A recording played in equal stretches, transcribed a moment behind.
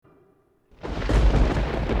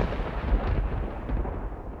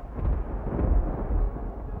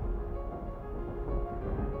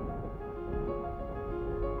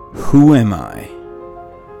Who am I?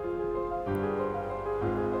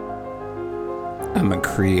 I'm a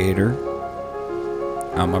creator.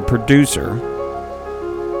 I'm a producer.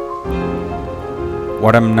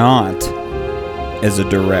 What I'm not is a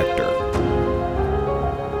director.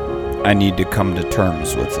 I need to come to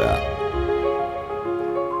terms with that.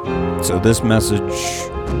 So this message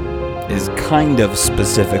is kind of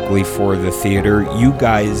specifically for the theater. You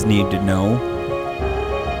guys need to know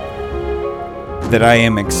that I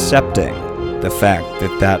am accepting the fact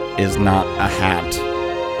that that is not a hat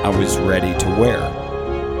I was ready to wear.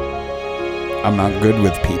 I'm not good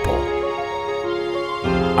with people.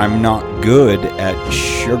 I'm not good at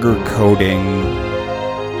sugarcoating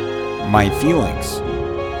my feelings.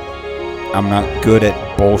 I'm not good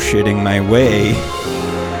at bullshitting my way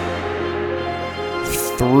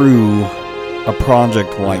through a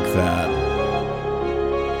project like that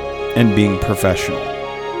and being professional.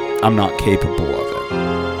 I'm not capable of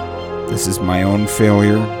it. This is my own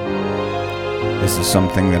failure. This is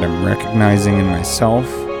something that I'm recognizing in myself.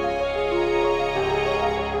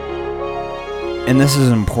 And this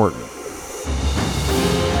is important.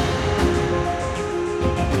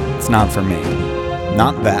 It's not for me.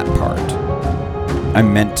 Not that part.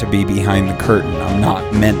 I'm meant to be behind the curtain. I'm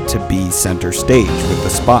not meant to be center stage with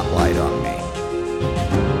the spotlight on me.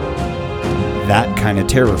 That kind of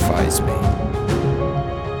terrifies me.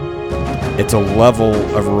 It's a level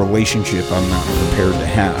of a relationship I'm not prepared to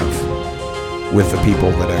have with the people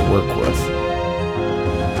that I work with.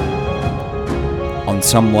 On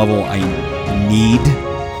some level, I need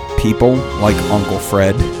people like Uncle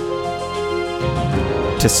Fred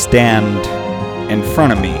to stand in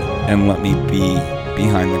front of me and let me be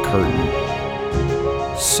behind the curtain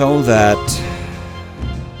so that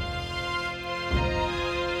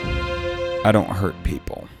I don't hurt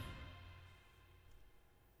people.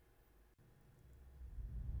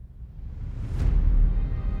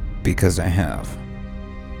 Because I have.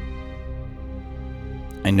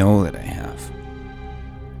 I know that I have.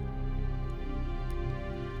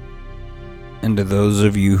 And to those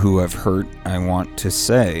of you who have hurt, I want to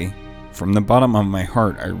say, from the bottom of my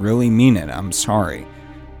heart, I really mean it. I'm sorry.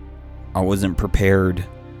 I wasn't prepared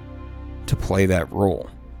to play that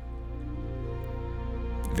role.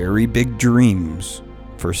 Very big dreams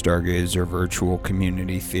for Stargazer Virtual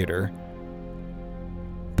Community Theater.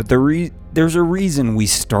 But there's a reason we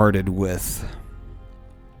started with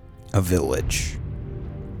a village.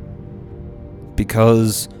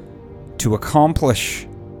 Because to accomplish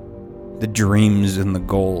the dreams and the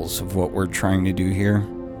goals of what we're trying to do here,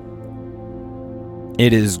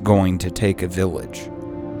 it is going to take a village.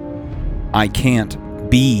 I can't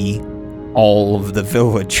be all of the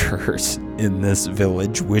villagers in this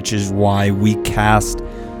village, which is why we cast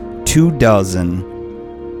 24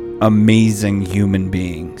 amazing human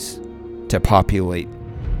beings to populate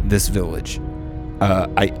this village.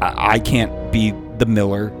 I can't be the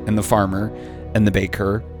miller and the farmer and the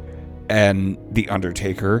baker and the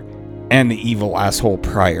undertaker and the evil asshole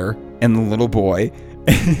prior and the little boy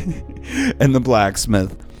and the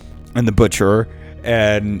blacksmith and the butcher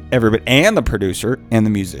and everybody and the producer and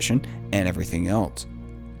the musician and everything else.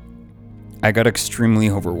 I got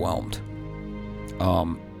extremely overwhelmed.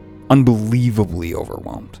 Unbelievably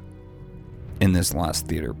overwhelmed in this last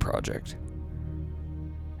theater project.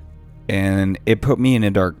 And it put me in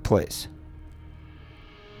a dark place.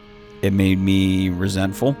 It made me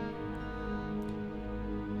resentful.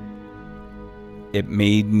 It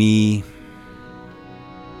made me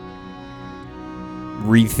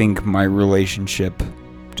rethink my relationship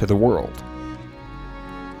to the world.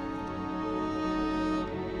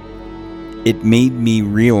 It made me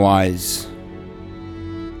realize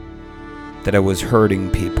that I was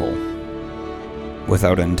hurting people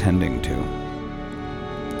without intending to.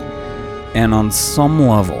 And on some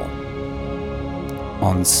level,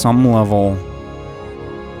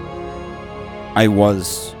 I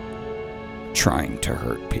was trying to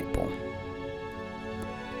hurt people.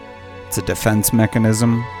 It's a defense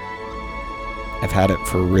mechanism. I've had it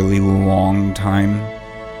for a really long time.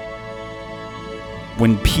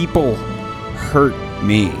 When people hurt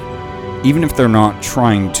me, even if they're not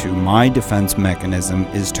trying to, my defense mechanism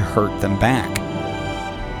is to hurt them back.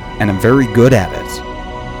 And I'm very good at it.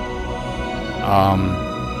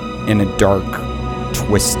 In a dark,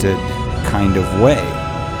 twisted kind of way.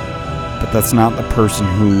 But that's not the person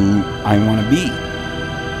who I want to be.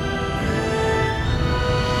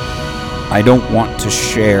 I don't want to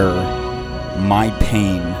share my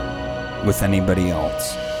pain with anybody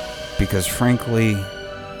else. Because frankly,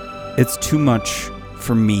 it's too much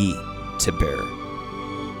for me to bear.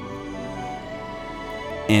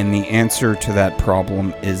 And the answer to that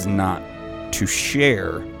problem is not to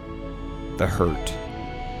share the hurt.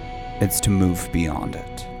 It's to move beyond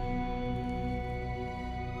it.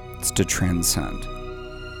 It's to transcend.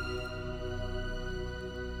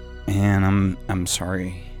 And I'm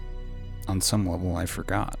sorry. On some level, I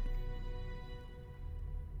forgot.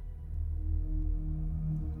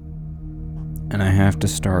 And I have to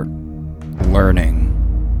start learning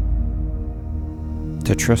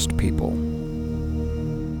to trust people.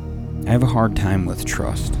 I have a hard time with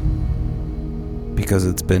trust because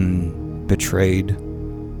it's been betrayed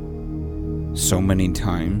so many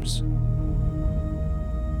times.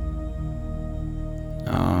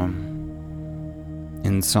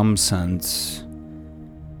 In some sense,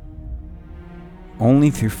 only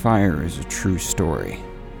through fire is a true story.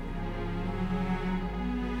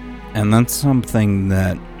 And that's something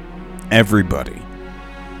that everybody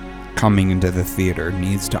coming into the theater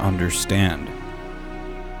needs to understand.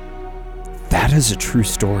 That is a true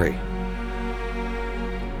story.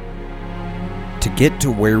 To get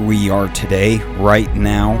to where we are today, right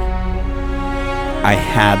now, I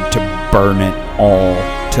had to burn it all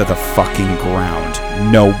to the fucking ground.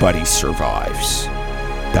 Nobody survives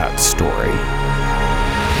that story.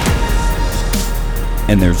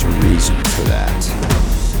 And there's a reason for that.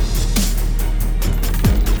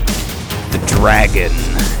 The dragon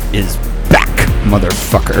is back,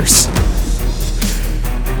 motherfuckers.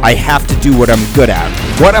 I have to do what I'm good at.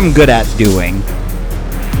 What I'm good at doing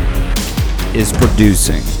is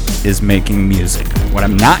producing, is making music. What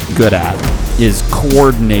I'm not good at is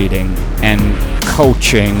coordinating and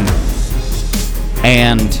coaching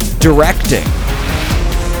and directing.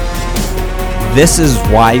 This is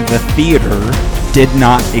why the theater did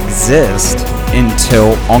not exist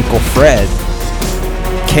until Uncle Fred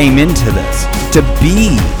came into this. To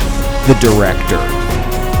be the director,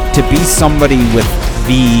 to be somebody with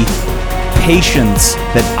the patience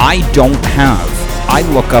that I don't have. I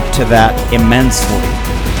look up to that immensely.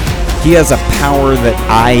 He has a power that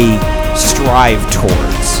I strive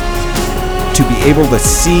towards. To be able to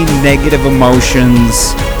see negative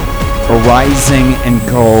emotions arising and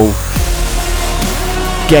go,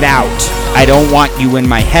 get out. I don't want you in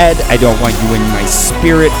my head. I don't want you in my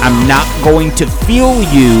spirit. I'm not going to feel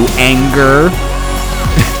you, anger.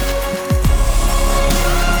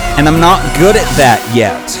 And I'm not good at that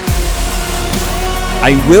yet.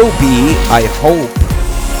 I will be, I hope,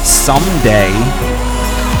 someday.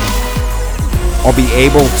 I'll be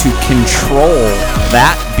able to control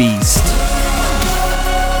that beast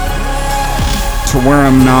to where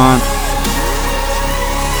I'm not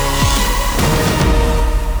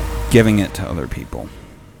giving it to other people.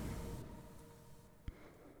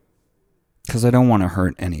 Because I don't want to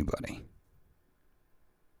hurt anybody.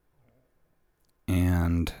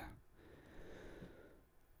 And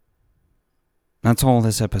that's all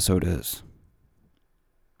this episode is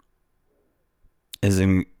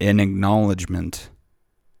an acknowledgement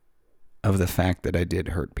of the fact that I did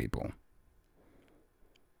hurt people.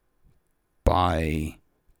 By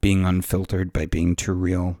being unfiltered, by being too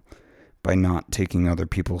real, by not taking other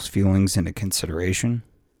people's feelings into consideration.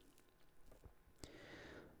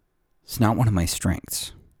 It's not one of my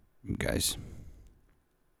strengths, you guys.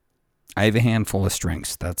 I have a handful of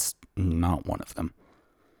strengths. That's not one of them.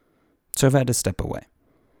 So I've had to step away.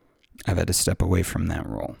 I've had to step away from that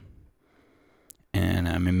role. And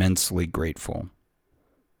I'm immensely grateful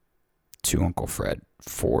to Uncle Fred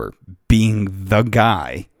for being the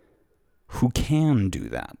guy who can do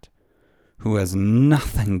that. Who has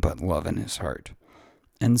nothing but love in his heart.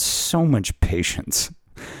 And so much patience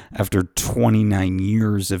after 29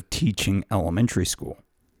 years of teaching elementary school.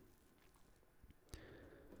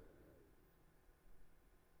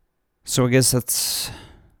 So I guess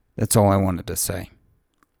that's all I wanted to say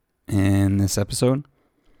in this episode,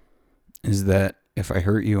 is that if I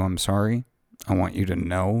hurt you, I'm sorry. I want you to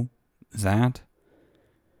know that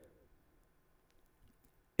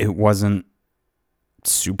it wasn't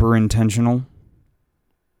super intentional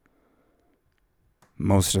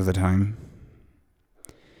most of the time.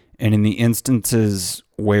 And in the instances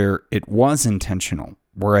where it was intentional,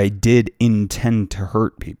 where I did intend to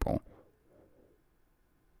hurt people,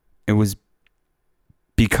 it was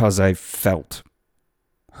because I felt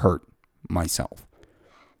hurt myself.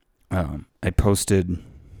 I posted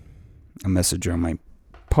a message on my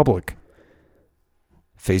public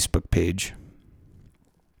Facebook page,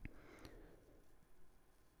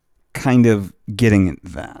 kind of getting at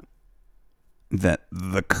that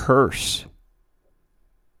the curse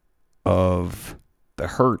of the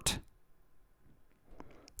hurt,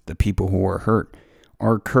 the people who are hurt,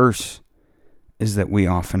 our curse is that we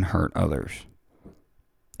often hurt others.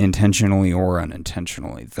 intentionally or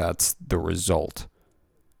unintentionally. That's the result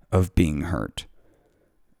of being hurt,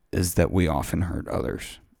 is that we often hurt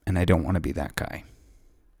others. And I don't want to be that guy.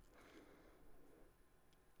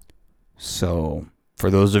 So, for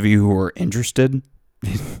those of you who are interested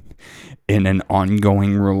in an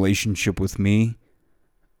ongoing relationship with me,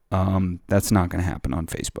 that's not going to happen on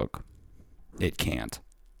Facebook. It can't.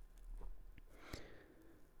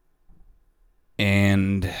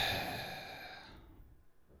 And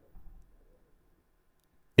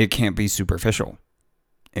it can't be superficial.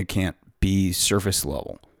 It can't be surface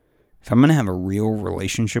level. If I'm going to have a real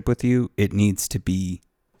relationship with you, it needs to be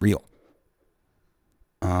real.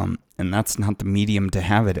 And that's not the medium to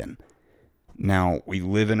have it in. Now, we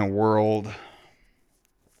live in a world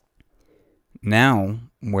now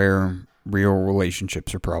where real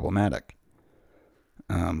relationships are problematic.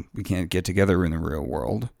 We can't get together in the real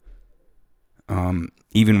world,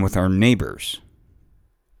 even with our neighbors,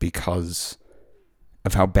 because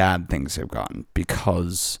of how bad things have gotten,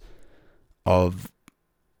 because of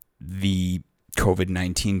the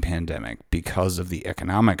COVID-19 pandemic, because of the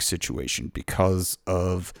economic situation, because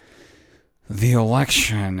of the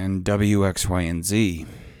election and W, X, Y, and Z.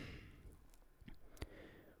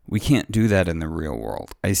 We can't do that in the real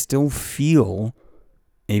world. I still feel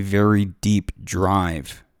a very deep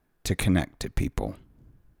drive to connect to people,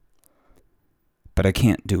 but I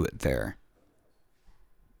can't do it there.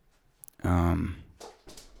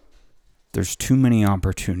 There's too many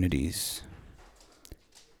opportunities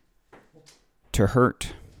to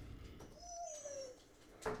hurt.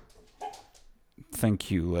 Thank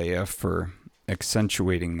you, Leia, for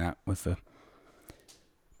accentuating that with the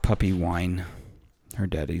puppy whine. Her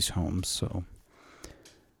daddy's home, so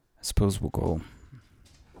I suppose we'll go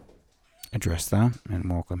address that and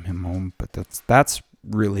welcome him home. But that's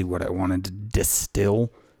really what I wanted to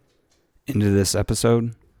distill into this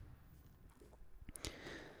episode,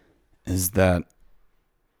 is that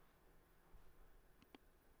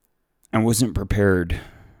I wasn't prepared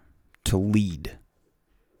to lead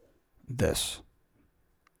this.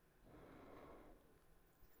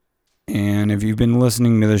 And if you've been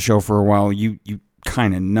listening to the show for a while, you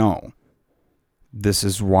kind of know this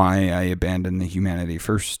is why I abandoned the Humanity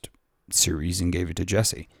First series and gave it to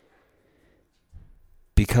Jesse.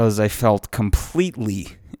 Because I felt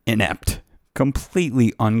completely inept,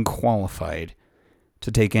 completely unqualified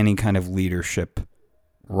to take any kind of leadership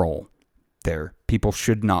role there. People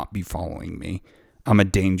should not be following me. I'm a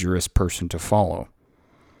dangerous person to follow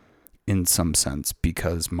in some sense,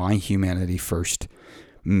 because my Humanity First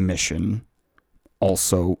mission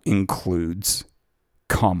also includes,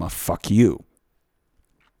 fuck you.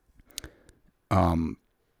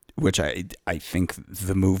 Which I think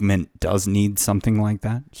the movement does need something like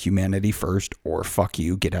that. Humanity first, or fuck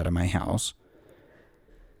you, get out of my house.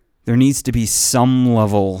 There needs to be some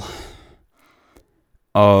level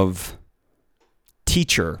of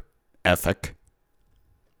teacher ethic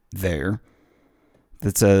there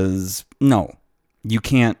that says, no, you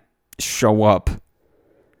can't show up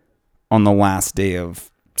on the last day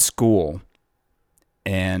of school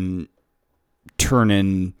and turn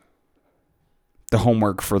in the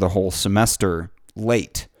homework for the whole semester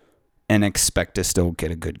late and expect to still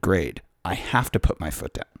get a good grade. I have to put my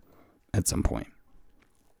foot down at some point.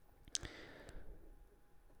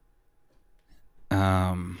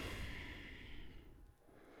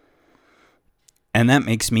 And that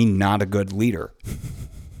makes me not a good leader.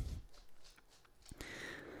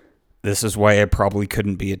 This is why I probably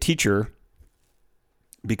couldn't be a teacher,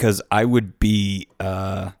 because I would be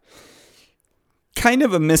kind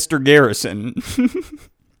of a Mr. Garrison,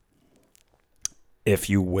 if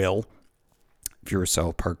you will. If you're a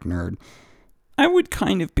South Park nerd, I would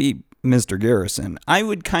kind of be Mr. Garrison. I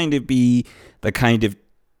would kind of be the kind of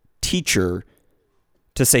teacher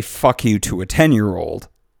to say fuck you to a 10-year-old,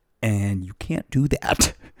 and you can't do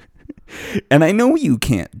that. And I know you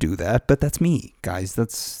can't do that, but that's me, guys.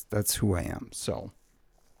 That's who I am. So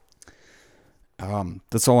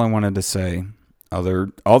that's all I wanted to say,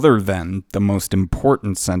 other than the most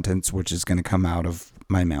important sentence, which is going to come out of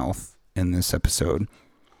my mouth in this episode.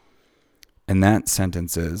 And that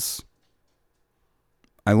sentence is,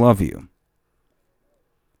 I love you.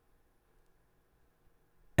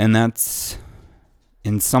 And that's,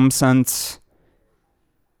 in some sense,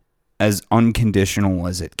 as unconditional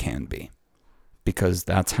as it can be, because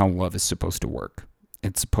that's how love is supposed to work.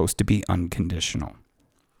 It's supposed to be unconditional.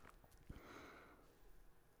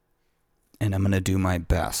 And I'm going to do my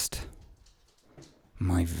best,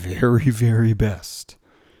 my very, very best,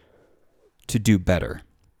 to do better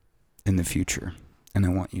in the future. And I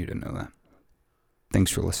want you to know that. Thanks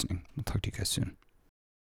for listening. I'll talk to you guys soon.